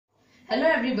Hello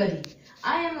everybody,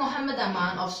 I am Mohammed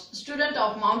Aman, student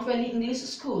of Mount Valley English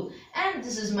School, and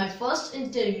this is my first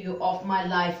interview of my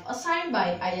life assigned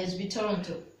by ISB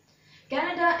Toronto,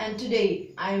 Canada, and today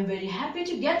I am very happy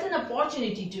to get an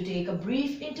opportunity to take a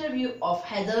brief interview of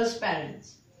Heather's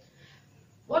parents.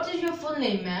 What is your full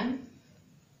name, ma'am?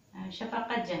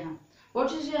 Shafaqat Jahan.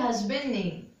 What is your husband's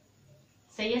name?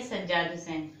 Sayyid Sajjad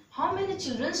Hussain. How many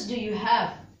children do you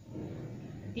have?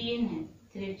 3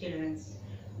 children.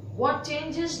 What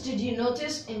changes did you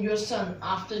notice in your son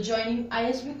after joining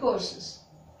ISB courses?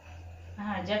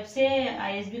 हाँ, जब से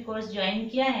ISB course join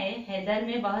किया है हैदर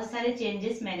में बहुत सारे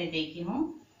changes मैंने देखी हूँ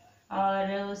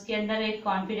और उसके अंदर एक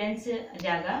कॉन्फिडेंस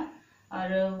जागा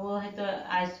और वो है तो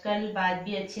आजकल बात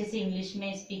भी अच्छे से इंग्लिश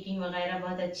में स्पीकिंग वगैरह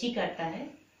बहुत अच्छी करता है।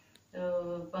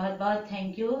 तो बहुत बहुत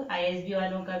थैंक यू ISB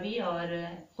वालों का भी और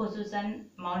खुसूसन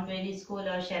माउंट वैली स्कूल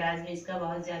और शहराज में इसका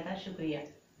बहुत ज़्यादा शुक्रिया।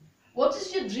 What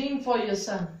is your dream for your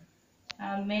son?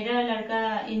 मेरा लड़का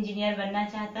इंजीनियर बनना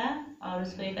चाहता और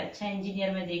उसको एक अच्छा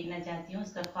इंजीनियर मैं देखना चाहती हूँ।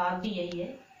 उसका ख्वाब भी यही है,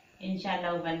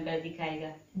 इंशाल्लाह वो बनकर दिखाएगा।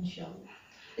 Inshallah.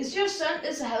 Is your son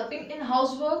is helping in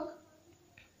housework?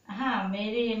 हाँ,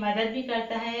 मेरी मदद भी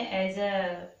करता है एज अ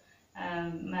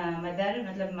मदर,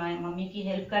 मतलब मम्मी की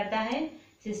हेल्प करता है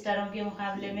सिस्टरों के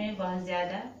मुकाबले में बहुत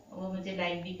ज़्यादा। वो मुझे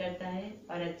लाइक भी करता है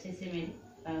और अच्छे से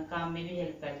मेरे काम में भी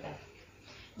हेल्प करता है।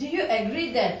 Do you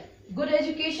agree that good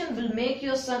education will make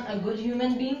your son a good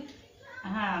human being?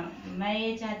 हाँ, मैं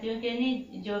ये चाहती हूँ कि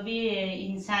नहीं, जो भी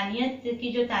इंसानियत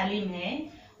की जो तालीम है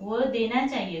वो देना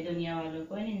चाहिए दुनिया वालों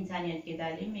को। इंसानियत की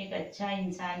तालीम, एक अच्छा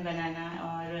इंसान बनाना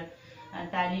और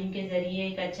तालीम के जरिए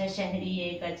एक अच्छा शहरी,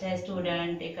 एक अच्छा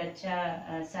स्टूडेंट, एक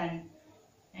अच्छा सन,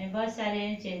 बहुत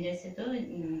सारे चेंजेस है तो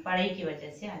पढ़ाई की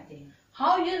वजह से आते हैं।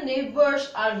 How your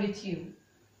neighbors are with you?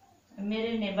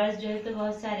 मेरे नेबर्स जो है तो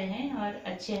बहुत सारे हैं और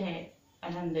अच्छे हैं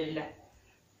अल्हम्दुलिल्लाह।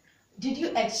 Did you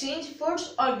exchange foods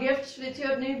or gifts with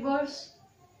your neighbors?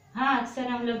 हाँ, अक्सर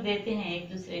हम लोग देते हैं, एक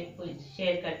दूसरे को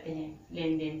शेयर करते हैं,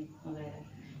 लेन देन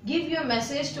वगैरह। Give your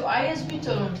message to ISB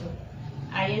Toronto.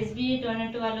 ISB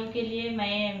Toronto वालों के लिए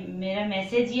मेरा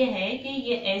मैसेज ये है कि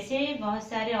ये ऐसे बहुत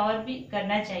सारे और भी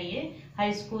करना चाहिए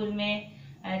हर स्कूल में,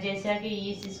 जैसा कि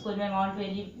इस स्कूल में माउंट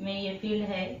वैली में ये फील्ड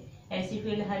है, ऐसी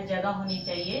फील्ड हर जगह होनी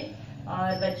चाहिए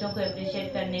और बच्चों को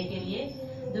अप्रिशिएट करने के लिए।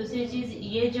 दूसरी चीज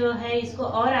ये जो है इसको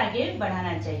और आगे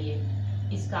बढ़ाना चाहिए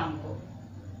इस काम को।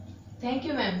 Thank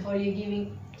you, ma'am, for your giving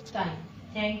time.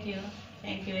 Thank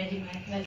you very much.